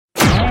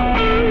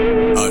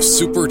a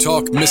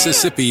SuperTalk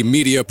Mississippi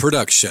media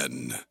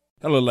production.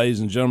 Hello, ladies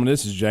and gentlemen.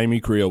 This is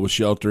Jamie Creel with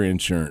Shelter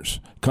Insurance.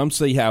 Come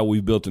see how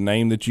we've built a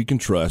name that you can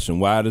trust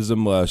and why it is a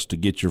must to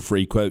get your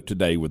free quote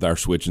today with our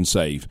Switch and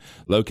Save.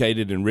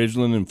 Located in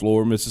Ridgeland and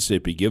Flora,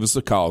 Mississippi. Give us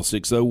a call,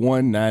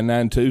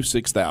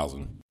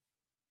 601-992-6000.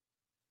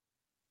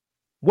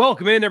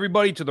 Welcome in,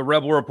 everybody, to the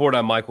Rebel Report.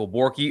 I'm Michael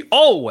Borky.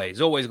 Always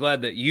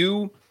glad that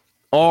you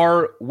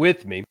are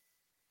with me.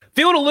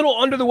 Feeling a little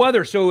under the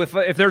weather, so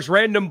if there's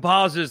random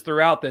pauses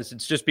throughout this,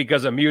 it's just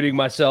because I'm muting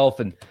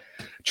myself and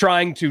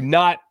trying to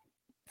not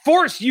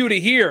force you to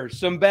hear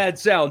some bad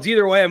sounds.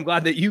 Either way, I'm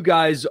glad that you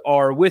guys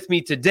are with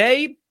me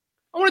today.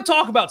 I want to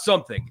talk about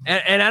something,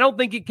 and I don't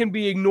think it can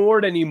be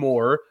ignored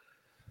anymore.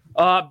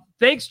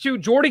 Thanks to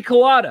Jordy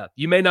Culotta.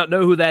 You may not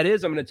know who that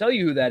is. I'm going to tell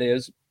you who that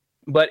is.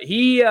 But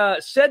he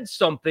said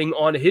something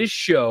on his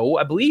show,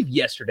 I believe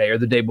yesterday or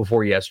the day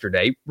before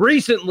yesterday,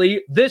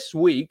 recently this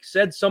week,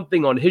 said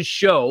something on his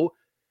show.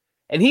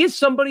 And he is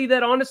somebody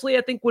that honestly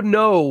I think would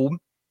know.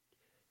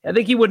 I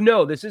think he would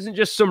know. This isn't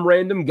just some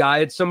random guy.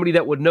 It's somebody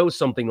that would know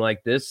something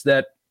like this,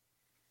 that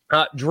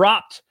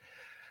dropped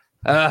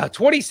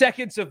 20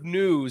 seconds of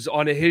news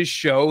on his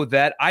show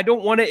that I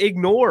don't want to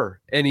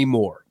ignore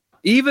anymore.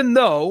 Even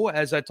though,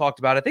 as I talked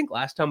about, I think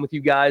last time with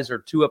you guys or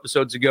 2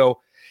 episodes ago,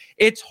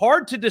 it's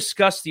hard to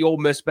discuss the Ole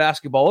Miss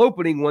basketball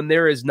opening when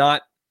there is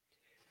not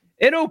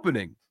an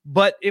opening.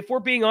 But if we're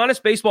being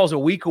honest, baseball is a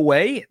week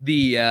away.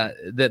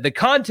 The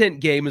content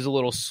game is a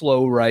little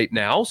slow right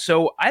now.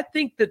 So I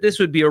think that this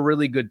would be a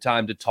really good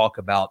time to talk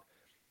about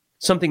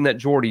something that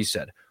Jordy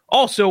said.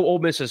 Also, Ole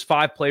Miss has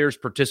 5 players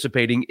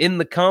participating in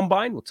the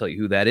Combine. We'll tell you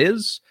who that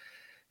is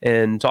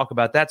and talk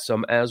about that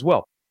some as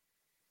well.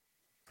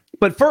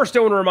 But first, I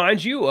want to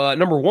remind you,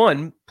 number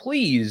one,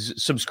 please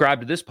subscribe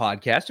to this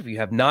podcast if you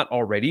have not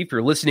already. If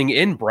you're listening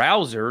in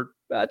browser,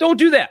 don't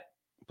do that.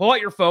 Pull out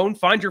your phone,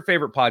 find your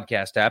favorite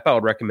podcast app. I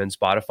would recommend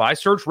Spotify.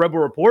 Search Rebel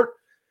Report.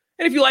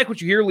 And if you like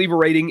what you hear, leave a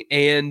rating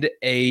and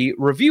a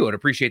review. I'd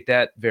appreciate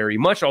that very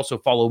much. Also,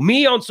 follow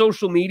me on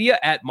social media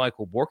at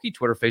Michael Borky,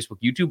 Twitter, Facebook,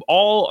 YouTube,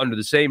 all under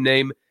the same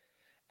name,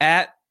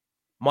 at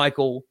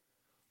Michael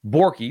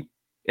Borky.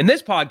 And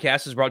this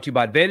podcast is brought to you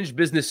by Advantage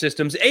Business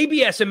Systems.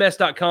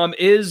 ABSMS.com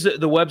is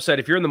the website.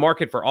 If you're in the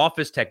market for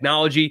office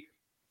technology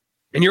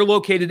and you're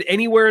located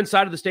anywhere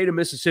inside of the state of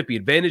Mississippi,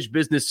 Advantage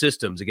Business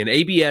Systems. Again,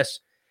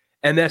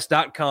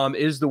 ABSMS.com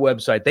is the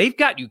website. They've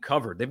got you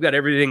covered. They've got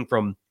everything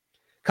from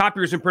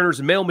copiers and printers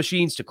and mail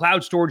machines to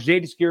cloud storage,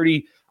 data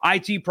security,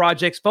 IT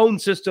projects, phone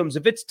systems.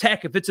 If it's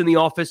tech, if it's in the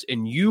office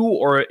and you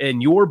or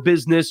in your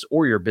business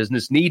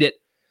need it,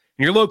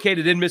 and you're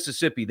located in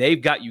Mississippi,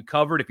 they've got you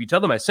covered. If you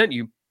tell them I sent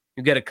you,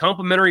 you get a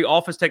complimentary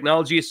office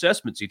technology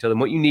assessment. So you tell them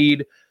what you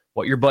need,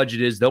 what your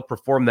budget is. They'll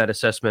perform that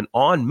assessment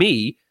on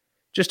me.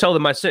 Just tell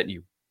them I sent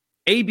you.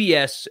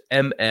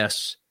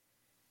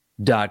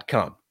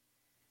 ABSMS.com.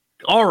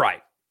 All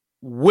right.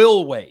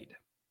 Will Wade.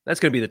 That's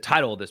going to be the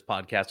title of this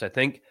podcast, I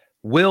think.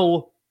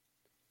 Will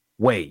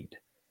Wade.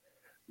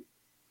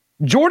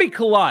 Jordy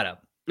Culotta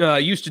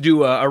used to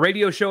do a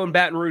radio show in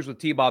Baton Rouge with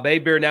T-Bob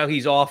Hebert. Now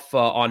he's off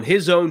on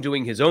his own,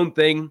 doing his own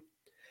thing.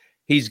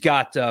 He's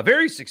got a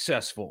very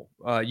successful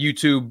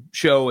YouTube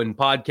show and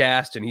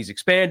podcast, and he's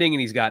expanding, and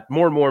he's got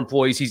more and more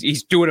employees.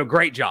 He's doing a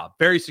great job.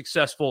 Very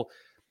successful,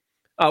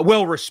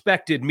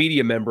 well-respected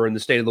media member in the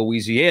state of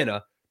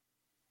Louisiana.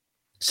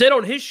 Said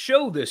on his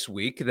show this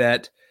week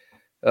that,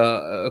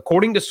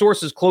 according to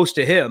sources close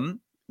to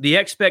him, the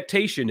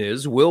expectation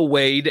is Will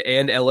Wade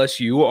and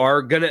LSU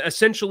are going to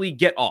essentially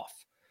get off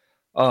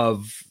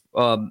of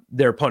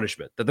their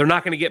punishment, that they're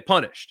not going to get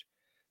punished,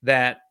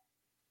 that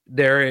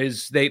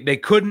they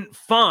couldn't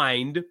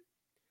find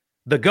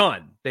the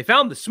gun. They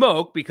found the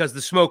smoke because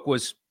the smoke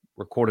was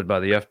recorded by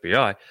the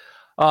FBI.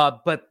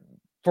 But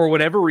for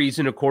whatever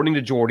reason, according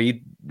to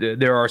Jordy,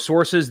 there are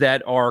sources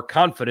that are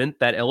confident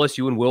that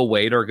LSU and Will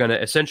Wade are going to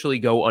essentially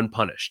go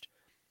unpunished.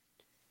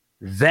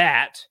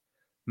 That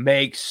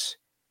makes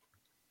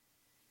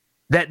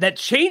that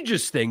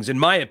changes things, in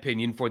my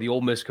opinion, for the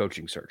Ole Miss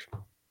coaching search.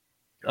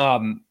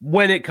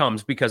 When it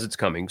comes, because it's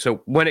coming.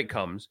 So when it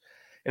comes.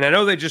 And I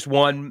know they just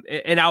won,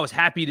 and I was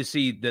happy to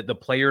see that the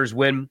players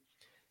win.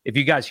 If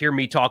you guys hear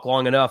me talk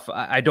long enough,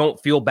 I don't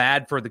feel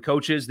bad for the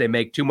coaches. They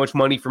make too much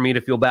money for me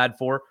to feel bad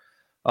for.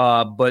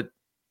 But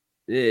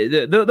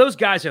those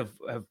guys have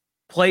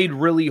played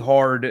really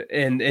hard,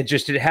 and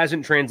it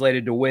hasn't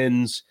translated to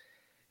wins.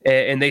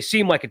 And they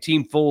seem like a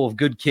team full of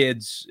good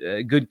kids,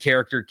 good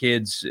character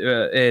kids,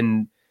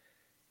 and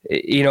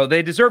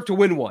they deserve to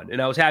win one.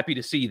 And I was happy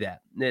to see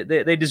that.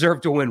 They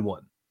deserve to win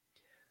one.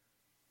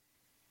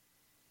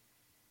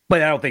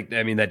 But I don't think,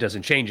 that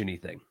doesn't change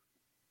anything.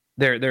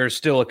 There's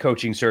still a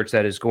coaching search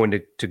that is going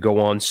to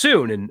go on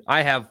soon. And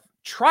I have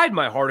tried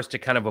my hardest to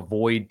kind of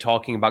avoid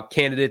talking about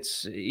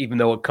candidates, even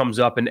though it comes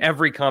up in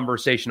every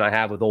conversation I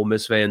have with Ole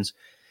Miss fans.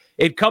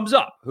 It comes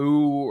up.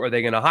 Who are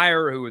they going to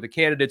hire? Who are the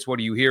candidates? What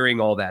are you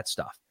hearing? All that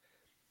stuff.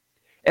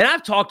 And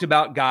I've talked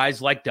about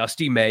guys like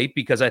Dusty May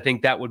because I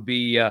think that would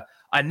be a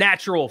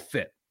natural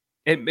fit.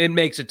 It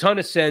makes a ton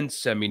of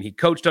sense. He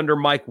coached under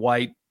Mike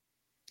White.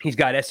 He's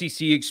got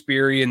SEC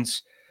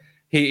experience.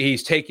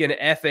 He's taken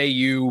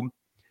FAU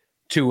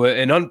to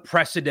an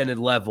unprecedented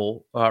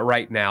level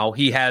right now.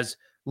 He has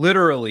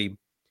literally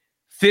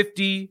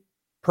 50%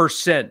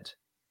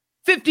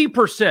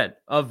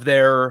 of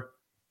their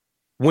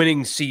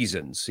winning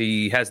seasons.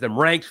 He has them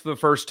ranked for the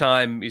first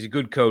time. He's a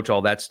good coach,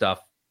 all that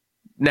stuff.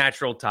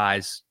 Natural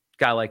ties.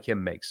 Guy like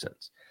him makes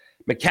sense.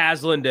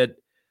 McCasland at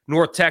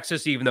North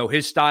Texas, even though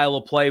his style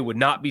of play would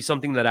not be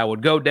something that I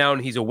would go down,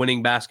 he's a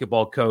winning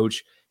basketball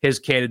coach. His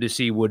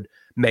candidacy would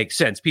make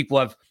sense. People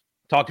have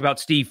talked about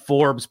Steve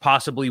Forbes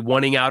possibly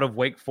wanting out of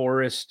Wake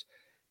Forest.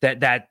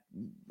 That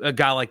a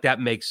guy like that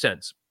makes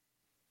sense.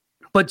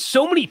 But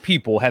so many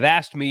people have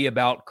asked me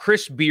about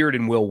Chris Beard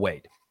and Will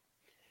Wade.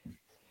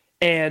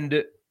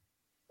 And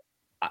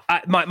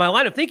my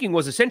line of thinking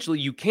was essentially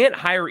you can't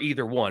hire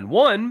either one.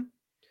 One,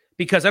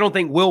 because I don't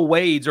think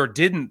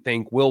didn't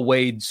think Will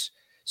Wade's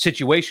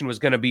situation was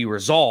going to be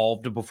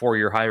resolved before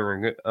you're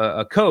hiring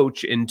a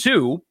coach. And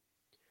two,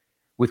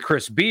 with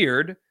Chris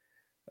Beard,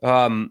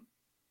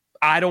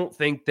 I don't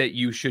think that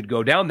you should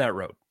go down that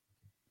road.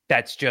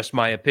 That's just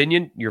my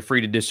opinion. You're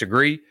free to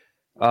disagree.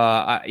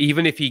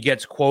 Even if he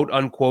gets quote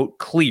unquote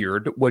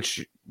cleared,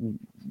 which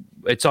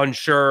it's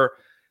unsure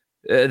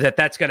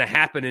that's going to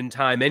happen in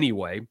time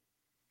anyway.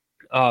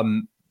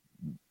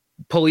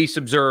 Police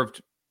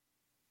observed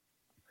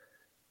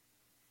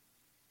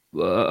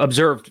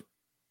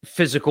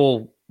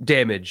physical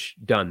damage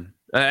done.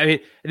 I mean,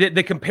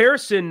 the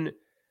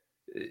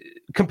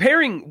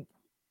comparing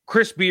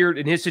Chris Beard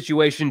in his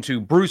situation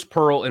to Bruce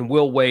Pearl and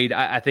Will Wade,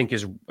 I think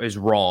is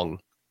wrong.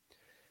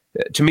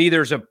 To me,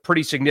 there's a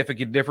pretty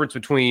significant difference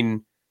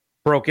between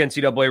broke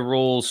NCAA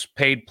rules,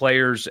 paid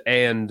players,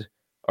 and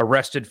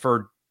arrested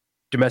for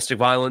domestic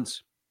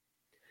violence.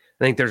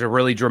 I think there's a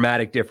really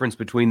dramatic difference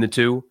between the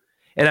two.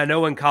 And I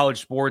know in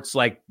college sports,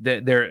 like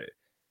there's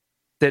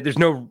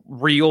no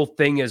real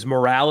thing as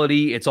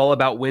morality. It's all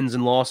about wins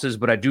and losses.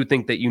 But I do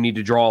think that you need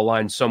to draw a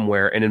line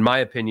somewhere. And in my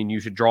opinion, you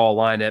should draw a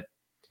line at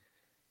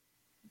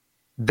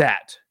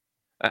that.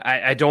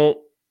 I don't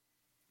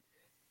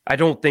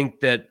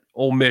think that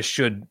Ole Miss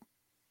should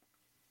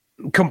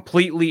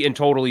completely and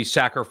totally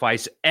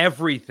sacrifice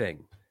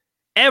everything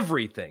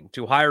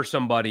to hire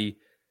somebody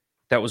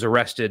that was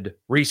arrested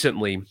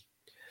recently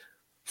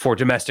for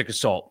domestic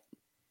assault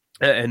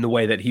in the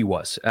way that he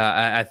was.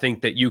 I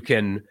think that you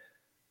can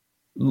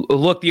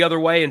look the other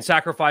way and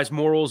sacrifice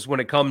morals when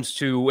it comes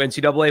to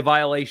NCAA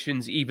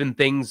violations, even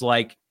things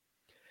like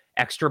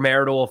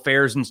extramarital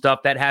affairs and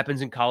stuff. That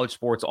happens in college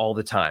sports all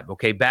the time.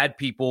 Okay, bad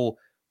people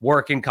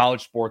work in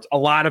college sports. A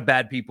lot of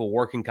bad people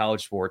work in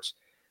college sports.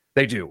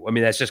 They do. I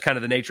mean, that's just kind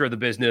of the nature of the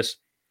business.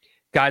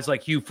 Guys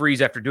like Hugh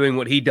Freeze, after doing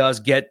what he does,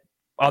 get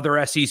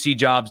other SEC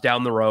jobs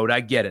down the road.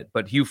 I get it.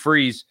 But Hugh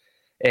Freeze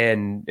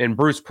and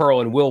Bruce Pearl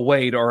and Will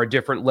Wade are a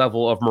different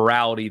level of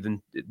morality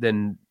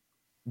than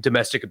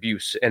domestic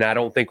abuse. And I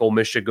don't think Ole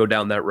Miss should go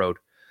down that road.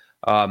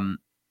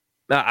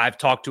 I've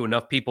talked to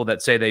enough people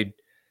that say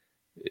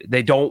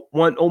they don't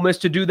want Ole Miss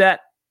to do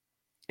that.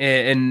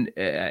 And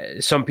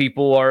some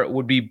people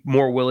would be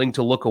more willing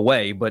to look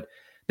away. But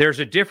there's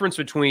a difference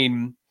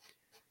between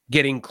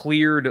getting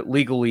cleared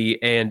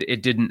legally and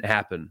it didn't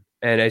happen.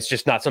 And it's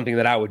just not something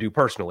that I would do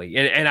personally.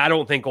 And I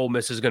don't think Ole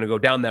Miss is going to go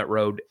down that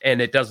road.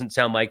 And it doesn't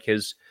sound like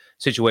his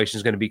situation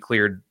is going to be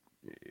cleared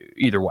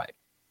either way.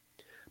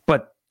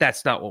 But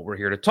that's not what we're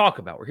here to talk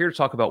about. We're here to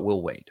talk about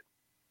Will Wade.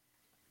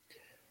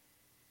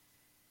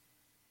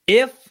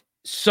 If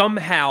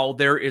somehow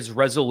there is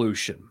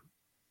resolution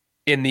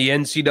in the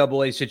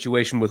NCAA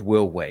situation with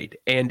Will Wade,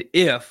 and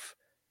if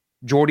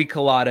Jordy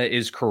Culotta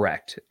is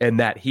correct and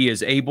that he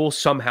is able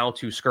somehow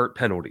to skirt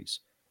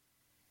penalties,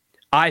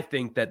 I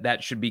think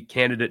that should be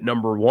candidate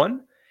number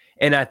one,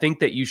 and I think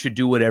that you should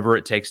do whatever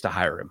it takes to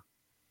hire him.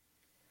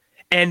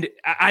 And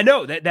I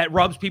know that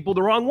rubs people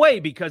the wrong way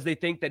because they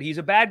think that he's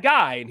a bad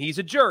guy and he's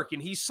a jerk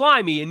and he's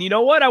slimy. And you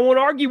know what? I won't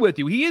argue with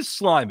you. He is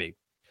slimy.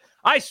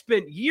 I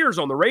spent years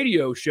on the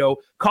radio show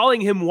calling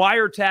him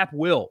Wiretap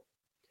Will.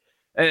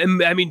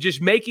 And I mean,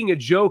 just making a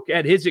joke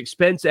at his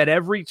expense at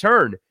every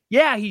turn.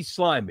 Yeah, he's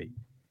slimy.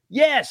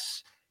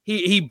 Yes,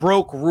 he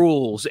broke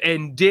rules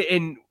and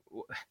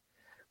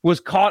was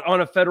caught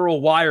on a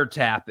federal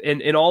wiretap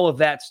and all of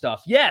that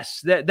stuff.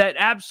 Yes, that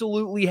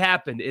absolutely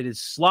happened. It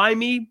is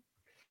slimy.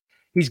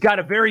 He's got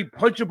a very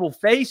punchable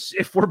face,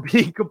 if we're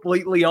being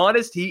completely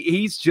honest.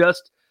 He's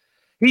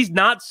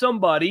not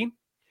somebody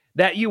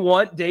that you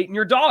want dating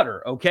your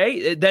daughter,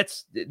 okay?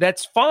 That's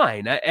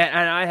fine.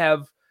 And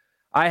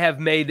I have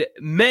made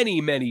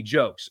many, many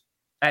jokes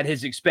at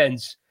his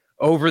expense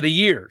over the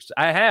years.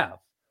 I have.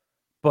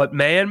 But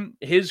man,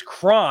 his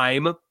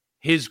crime,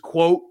 his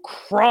quote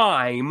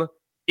crime,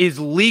 is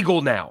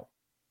legal now.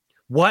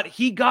 What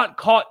he got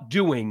caught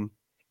doing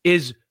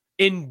is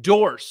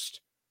endorsed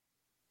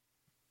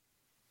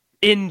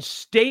in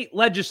state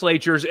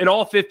legislatures in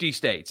all 50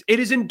 states. It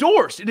is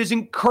endorsed. It is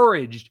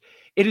encouraged.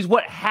 It is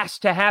what has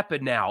to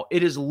happen now.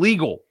 It is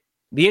legal.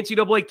 The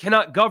NCAA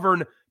cannot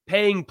govern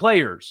paying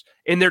players,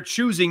 and they're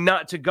choosing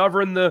not to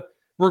govern the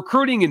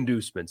recruiting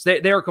inducements.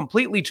 They are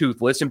completely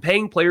toothless, and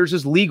paying players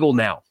is legal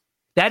now.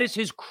 That is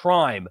his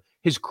crime.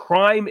 His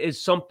crime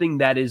is something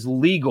that is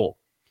legal.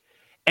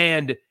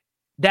 And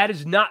that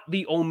is not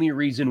the only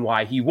reason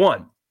why he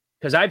won.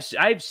 Because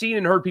I've seen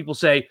and heard people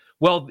say,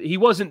 well, he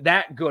wasn't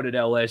that good at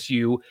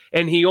LSU,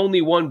 and he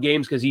only won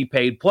games because he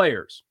paid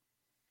players.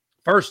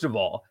 First of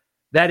all,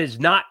 that is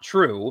not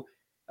true.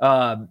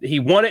 He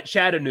won at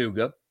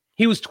Chattanooga.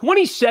 He was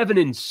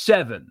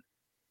 27-7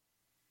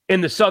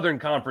 in the Southern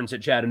Conference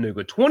at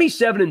Chattanooga.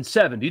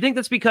 27-7. Do you think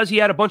that's because he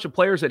had a bunch of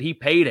players that he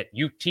paid at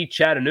UT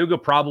Chattanooga?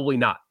 Probably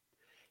not.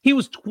 He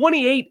was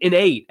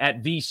 28-8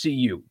 at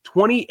VCU.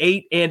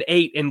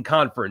 28-8 in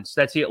conference.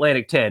 That's the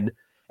Atlantic 10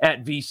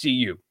 at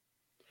VCU.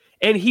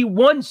 And he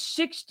won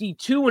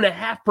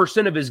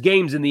 62.5% of his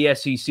games in the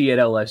SEC at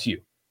LSU.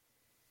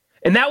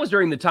 And that was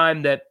during the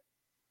time that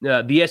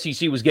the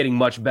SEC was getting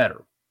much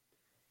better.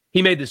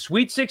 He made the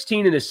Sweet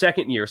 16 in his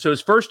second year. So his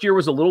first year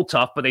was a little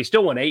tough, but they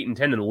still won 8-10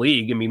 in the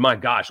league. I mean, my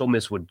gosh, Ole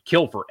Miss would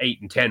kill for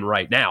 8-10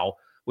 right now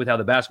with how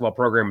the basketball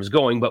program was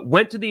going. But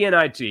went to the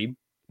NIT,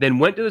 then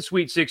went to the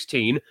Sweet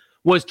 16,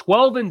 was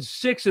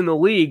 12-6 in the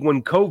league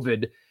when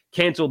COVID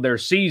canceled their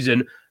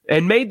season,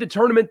 and made the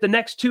tournament the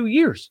next 2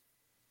 years.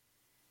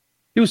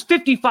 He was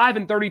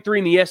 55-33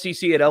 in the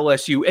SEC at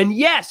LSU. And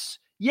yes,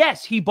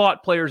 he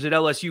bought players at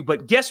LSU,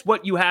 but guess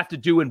what you have to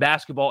do in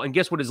basketball, and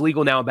guess what is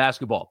legal now in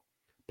basketball?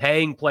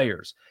 Paying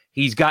players.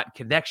 He's got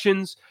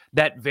connections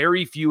that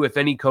very few, if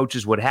any,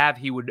 coaches would have.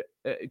 He would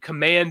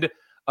command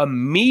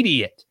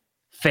immediate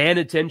fan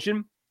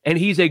attention, and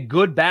he's a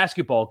good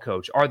basketball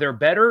coach. Are there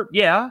better?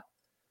 Yeah.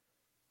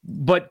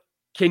 But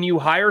can you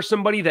hire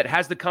somebody that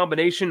has the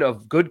combination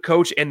of good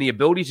coach and the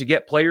ability to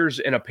get players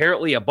and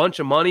apparently a bunch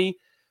of money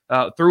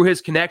through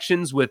his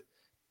connections with,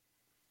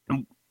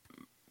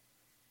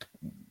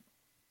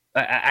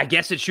 I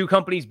guess it's shoe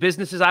companies,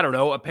 businesses? I don't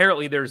know.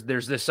 Apparently there's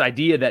this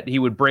idea that he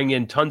would bring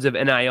in tons of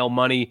NIL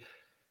money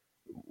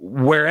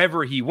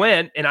wherever he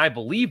went, and I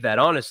believe that,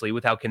 honestly,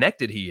 with how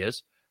connected he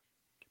is.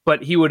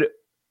 But he would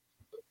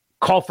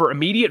call for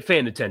immediate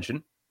fan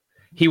attention.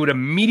 He would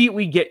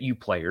immediately get you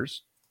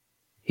players.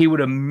 He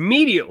would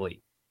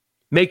immediately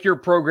make your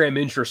program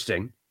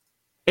interesting.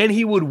 And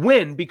he would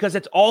win because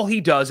that's all he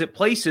does at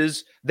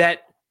places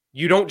that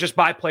you don't just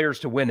buy players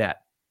to win at.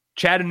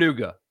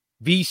 Chattanooga,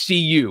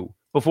 VCU,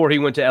 before he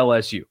went to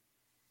LSU.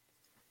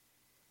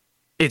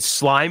 It's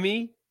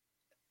slimy.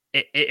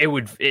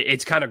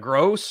 It's kind of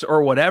gross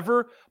or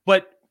whatever.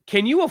 But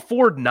can you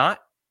afford not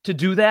to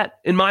do that,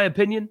 in my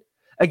opinion?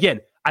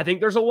 Again, I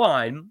think there's a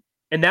line,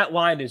 and that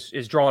line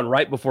is drawn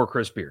right before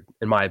Chris Beard,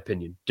 in my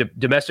opinion.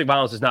 Domestic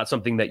violence is not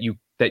something that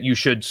you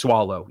should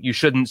swallow. You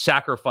shouldn't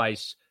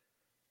sacrifice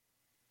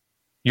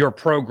your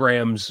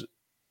programs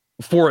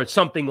for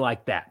something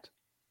like that.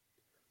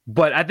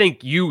 But I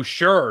think you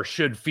sure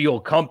should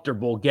feel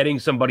comfortable getting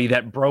somebody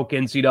that broke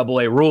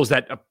NCAA rules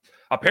that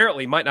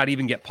apparently might not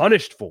even get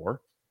punished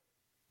for.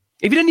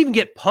 If you didn't even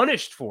get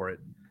punished for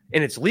it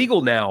and it's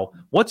legal now,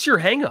 what's your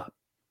hang up?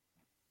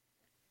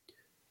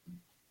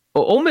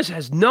 Well, Ole Miss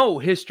has no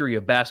history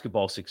of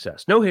basketball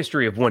success, no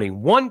history of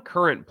winning. One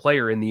current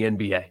player in the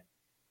NBA.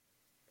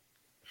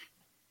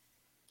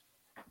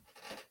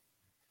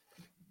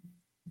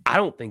 I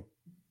don't think,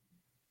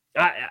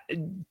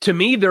 to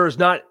me, there is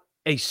not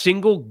a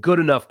single good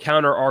enough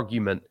counter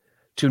argument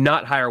to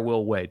not hire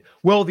Will Wade.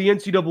 Well, the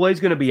NCAA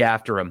is going to be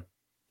after him.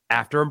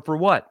 After him for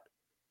what?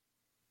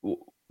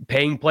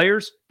 Paying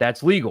players?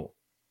 That's legal.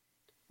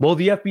 Well,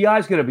 the FBI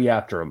is going to be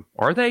after him.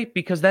 Are they?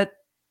 Because that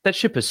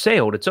ship has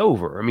sailed. It's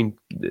over. I mean,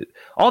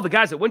 all the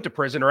guys that went to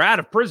prison are out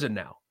of prison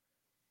now.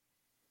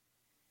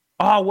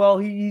 Oh, well,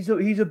 he's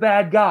a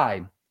bad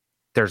guy.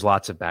 There's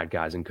lots of bad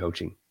guys in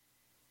coaching.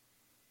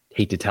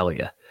 Hate to tell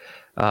you.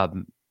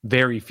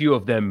 Very few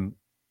of them,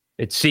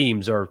 it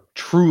seems, are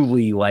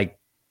truly like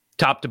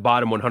top to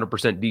bottom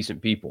 100%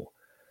 decent people.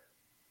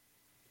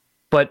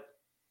 But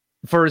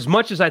for as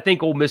much as I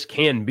think Ole Miss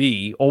can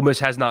be, Ole Miss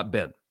has not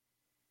been.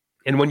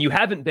 And when you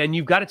haven't been,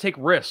 you've got to take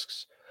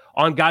risks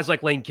on guys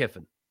like Lane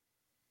Kiffin.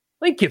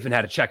 Lane Kiffin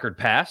had a checkered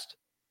past.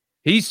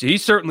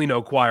 He's certainly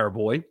no choir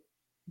boy. A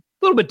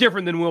little bit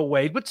different than Will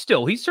Wade, but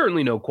still, he's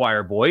certainly no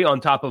choir boy on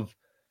top of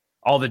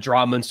all the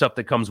drama and stuff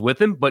that comes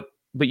with him. But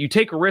you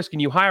take a risk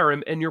and you hire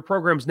him, and your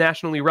program's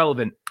nationally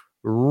relevant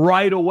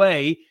right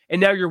away, and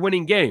now you're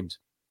winning games.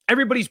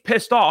 Everybody's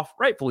pissed off,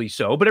 rightfully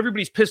so, but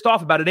everybody's pissed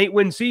off about an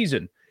 8-win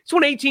season. He's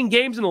won 18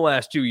 games in the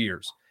last 2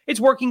 years. It's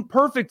working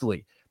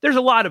perfectly. There's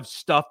a lot of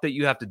stuff that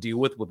you have to deal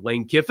with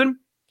Lane Kiffin,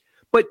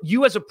 but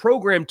you as a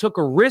program took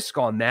a risk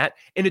on that,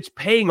 and it's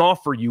paying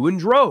off for you in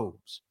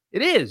droves.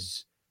 It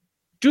is.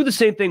 Do the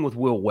same thing with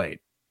Will Wade.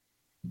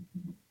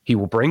 He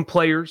will bring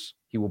players.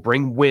 He will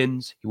bring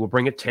wins. He will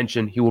bring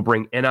attention. He will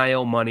bring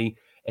NIL money,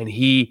 and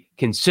he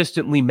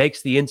consistently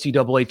makes the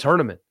NCAA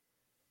tournament.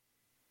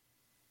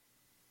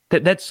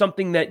 That's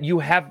something that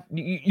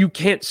you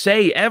can't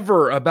say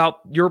ever about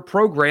your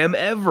program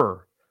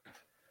ever.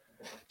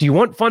 Do you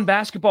want fun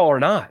basketball or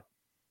not?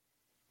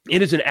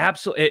 It is an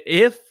absolute.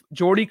 If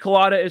Jordy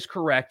Culotta is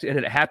correct and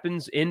it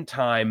happens in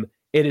time,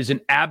 it is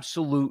an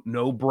absolute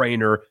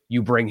no-brainer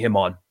you bring him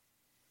on.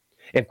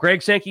 If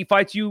Greg Sankey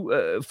fights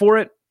you for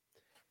it,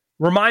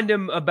 remind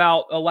him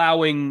about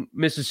allowing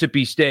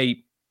Mississippi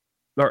State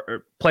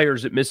or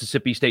players at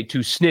Mississippi State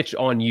to snitch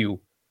on you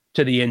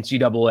to the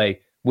NCAA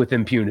with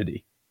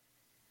impunity.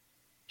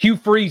 Hugh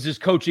Freeze is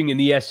coaching in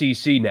the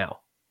SEC now.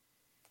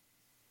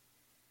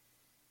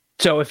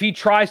 So if he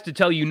tries to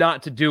tell you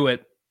not to do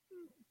it,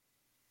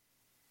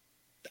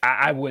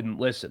 I wouldn't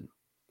listen.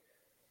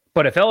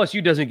 But if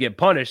LSU doesn't get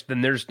punished,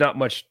 then there's not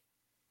much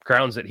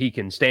grounds that he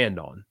can stand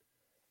on.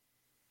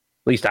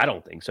 At least I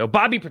don't think so.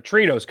 Bobby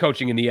Petrino is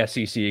coaching in the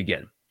SEC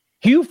again.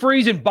 Hugh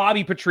Freeze and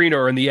Bobby Petrino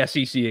are in the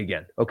SEC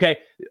again, okay?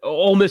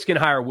 Ole Miss can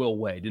hire Will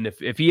Wade, and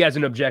if he has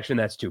an objection,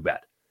 that's too bad.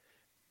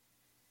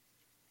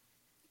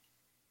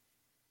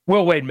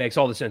 Will Wade makes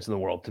all the sense in the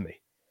world to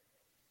me.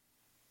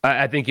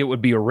 I think it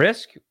would be a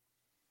risk.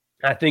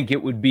 I think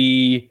it would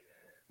be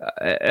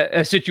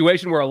a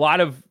situation where a lot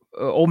of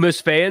Ole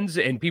Miss fans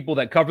and people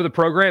that cover the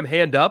program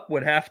hand up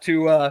would have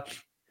to,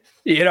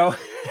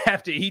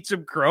 have to eat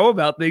some crow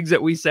about things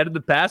that we said in the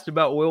past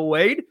about Will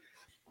Wade.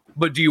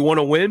 But do you want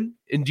to win?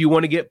 And do you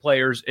want to get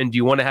players? And do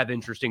you want to have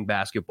interesting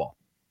basketball?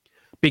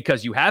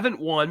 Because you haven't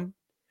won,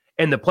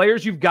 and the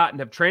players you've gotten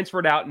have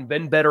transferred out and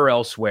been better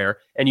elsewhere,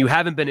 and you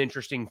haven't been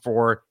interesting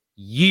for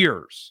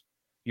years.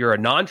 You're a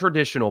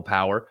non-traditional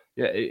power.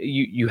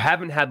 You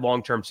haven't had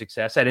long-term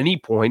success at any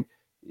point.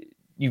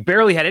 You've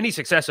barely had any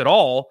success at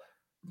all.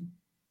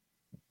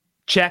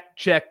 Check,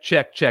 check,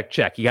 check, check,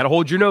 check. You got to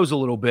hold your nose a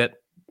little bit,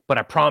 but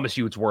I promise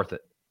you it's worth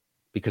it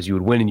because you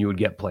would win and you would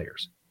get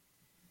players.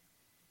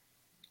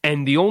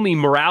 And the only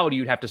morality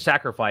you'd have to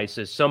sacrifice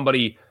is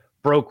somebody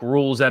broke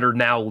rules that are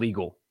now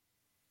legal.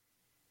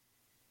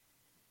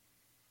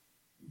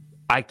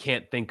 I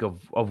can't think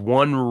of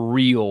one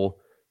real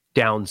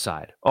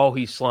downside. Oh,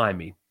 he's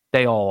slimy.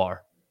 They all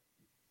are.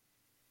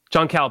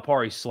 John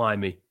Calipari's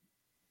slimy.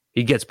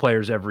 He gets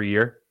players every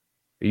year.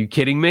 Are you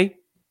kidding me?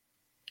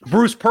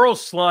 Bruce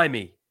Pearl's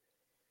slimy.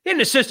 He had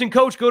an assistant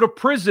coach go to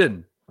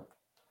prison.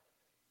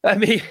 I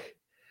mean,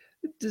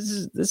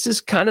 this is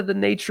kind of the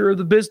nature of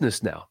the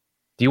business now.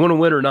 Do you want to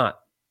win or not?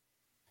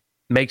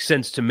 Makes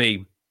sense to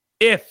me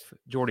if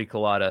Jordy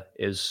Culotta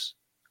is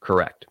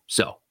correct.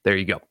 So there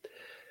you go.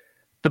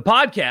 The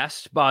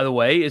podcast, by the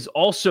way, is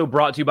also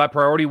brought to you by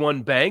Priority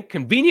One Bank.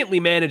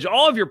 Conveniently manage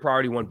all of your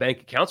Priority One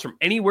Bank accounts from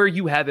anywhere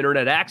you have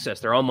internet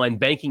access. Their online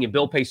banking and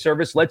bill pay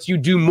service lets you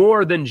do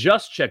more than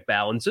just check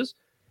balances.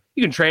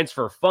 You can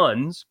transfer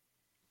funds,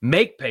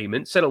 make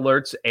payments, set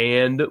alerts,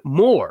 and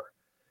more.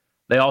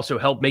 They also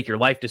help make your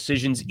life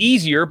decisions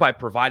easier by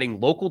providing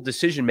local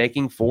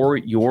decision-making for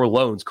your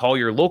loans. Call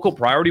your local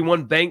Priority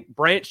One Bank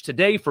branch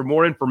today for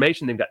more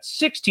information. They've got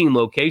 16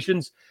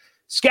 locations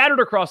scattered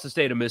across the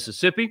state of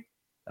Mississippi.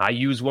 I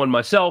use one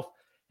myself,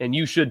 and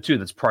you should too.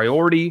 That's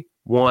Priority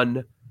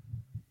One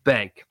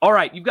Bank. All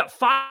right, you've got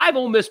 5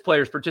 Ole Miss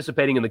players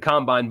participating in the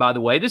Combine, by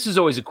the way. This is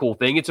always a cool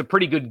thing. It's a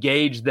pretty good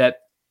gauge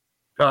that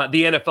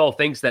the NFL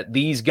thinks that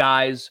these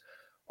guys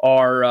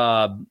are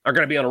going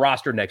to be on a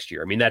roster next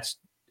year. I mean,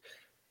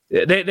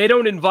 they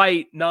don't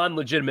invite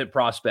non-legitimate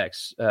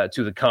prospects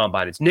to the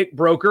Combine. It's Nick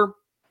Broker,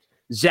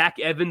 Zach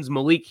Evans,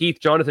 Malik Heath,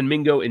 Jonathan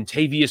Mingo, and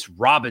Tavius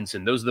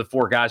Robinson. Those are the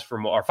 5 guys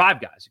from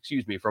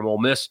Ole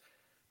Miss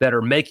that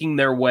are making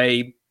their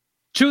way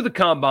to the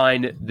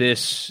Combine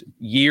this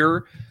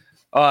year.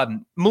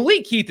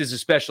 Malik Heath is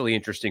especially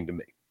interesting to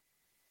me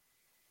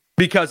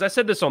because I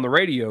said this on the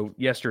radio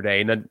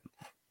yesterday, and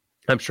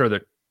I'm sure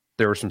that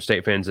there were some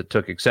State fans that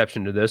took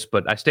exception to this,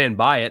 but I stand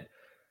by it.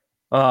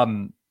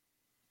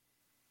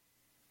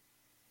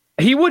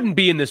 He wouldn't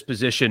be in this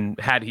position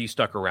had he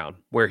stuck around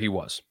where he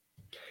was.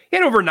 He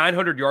had over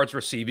 900 yards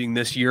receiving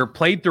this year,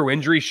 played through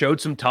injury, showed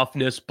some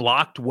toughness,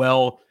 blocked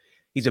well.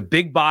 He's a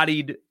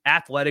big-bodied,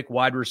 athletic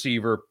wide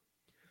receiver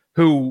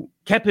who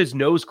kept his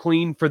nose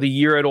clean for the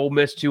year at Ole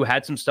Miss, too,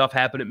 had some stuff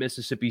happen at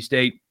Mississippi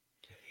State.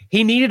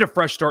 He needed a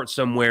fresh start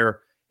somewhere.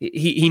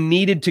 He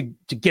needed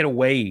to get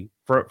away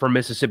from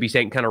Mississippi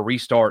State and kind of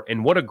restart,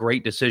 and what a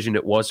great decision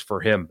it was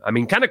for him. I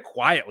mean, kind of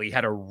quietly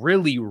had a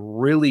really,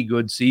 really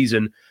good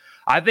season.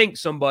 I think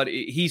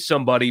he's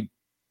somebody,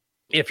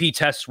 if he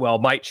tests well,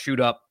 might shoot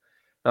up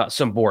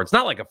some boards.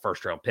 Not like a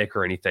first-round pick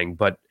or anything,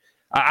 but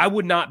I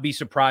would not be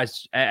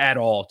surprised at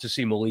all to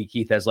see Malik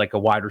Heath as like a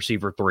wide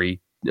receiver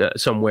 3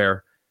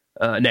 somewhere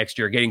next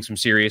year, getting some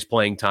serious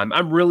playing time.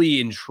 I'm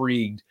really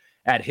intrigued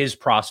at his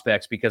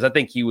prospects because I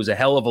think he was a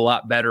hell of a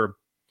lot better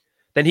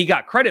than he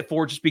got credit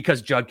for just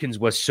because Judkins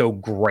was so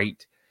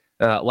great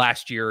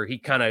last year. He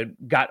kind of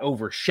got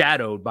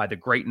overshadowed by the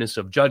greatness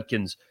of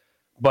Judkins,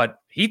 but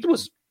Heath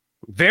was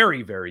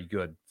very, very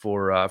good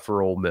for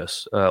Ole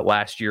Miss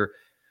last year.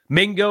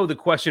 Mingo, the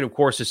question, of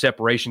course, is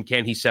separation.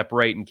 Can he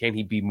separate and can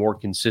he be more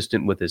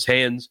consistent with his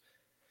hands?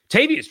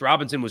 Tavius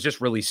Robinson was just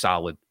really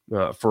solid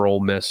for Ole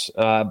Miss.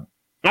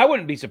 I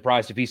wouldn't be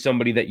surprised if he's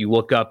somebody that you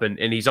look up and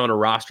he's on a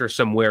roster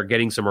somewhere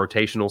getting some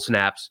rotational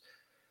snaps.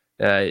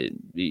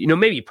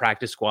 Maybe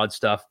practice squad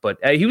stuff, but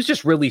he was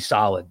just really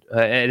solid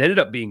and ended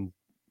up being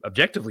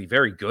objectively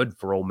very good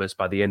for Ole Miss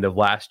by the end of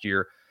last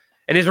year.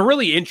 And it's a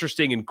really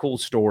interesting and cool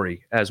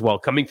story as well.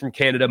 Coming from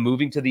Canada,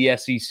 moving to the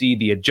SEC,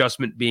 the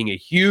adjustment being a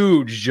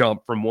huge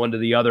jump from one to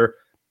the other,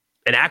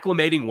 and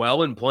acclimating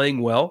well and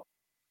playing well.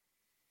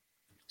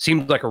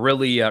 Seems like a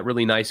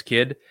really nice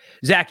kid.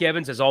 Zach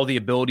Evans has all the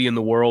ability in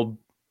the world.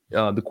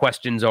 The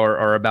questions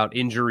are about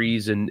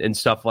injuries and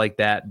stuff like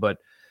that. But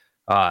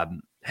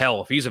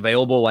hell, if he's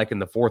available like in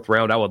the 4th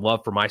round, I would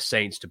love for my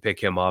Saints to pick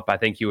him up. I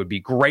think he would be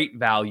great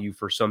value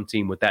for some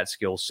team with that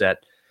skill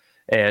set.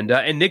 And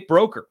Nick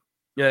Broker.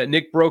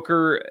 Nick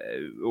Broker,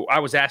 I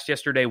was asked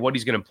yesterday what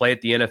he's going to play at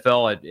the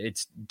NFL.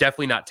 It's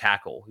definitely not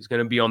tackle. He's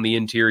going to be on the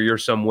interior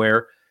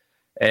somewhere.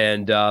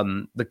 And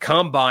the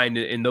combine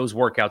in those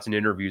workouts and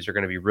interviews are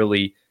going to be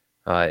really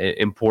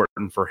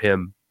important for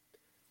him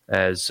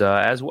as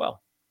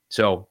well.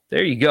 So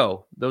there you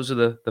go. Those are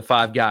the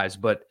 5 guys.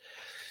 But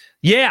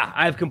yeah,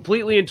 I've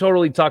completely and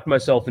totally talked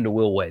myself into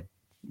Will Wade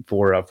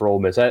for Ole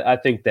Miss. I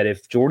think that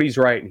if Jordy's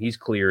right and he's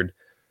cleared,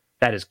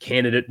 that is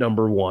candidate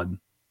number 1.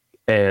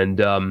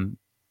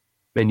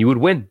 And you would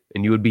win,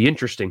 and you would be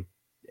interesting,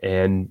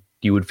 and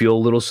you would feel a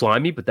little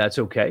slimy, but that's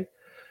okay.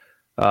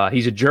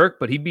 He's a jerk,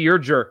 but he'd be your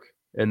jerk,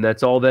 and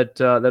that's all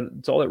that's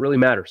all that really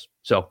matters.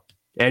 So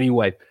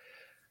anyway,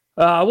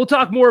 we'll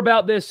talk more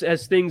about this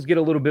as things get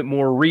a little bit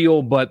more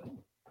real, but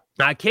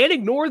I can't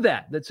ignore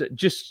that. That's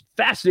just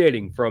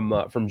fascinating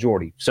from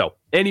Jordy. So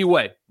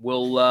anyway,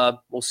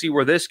 we'll see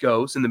where this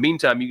goes. In the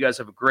meantime, you guys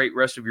have a great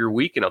rest of your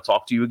week, and I'll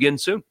talk to you again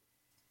soon.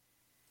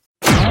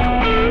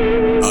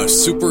 A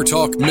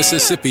SuperTalk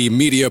Mississippi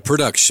media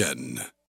production.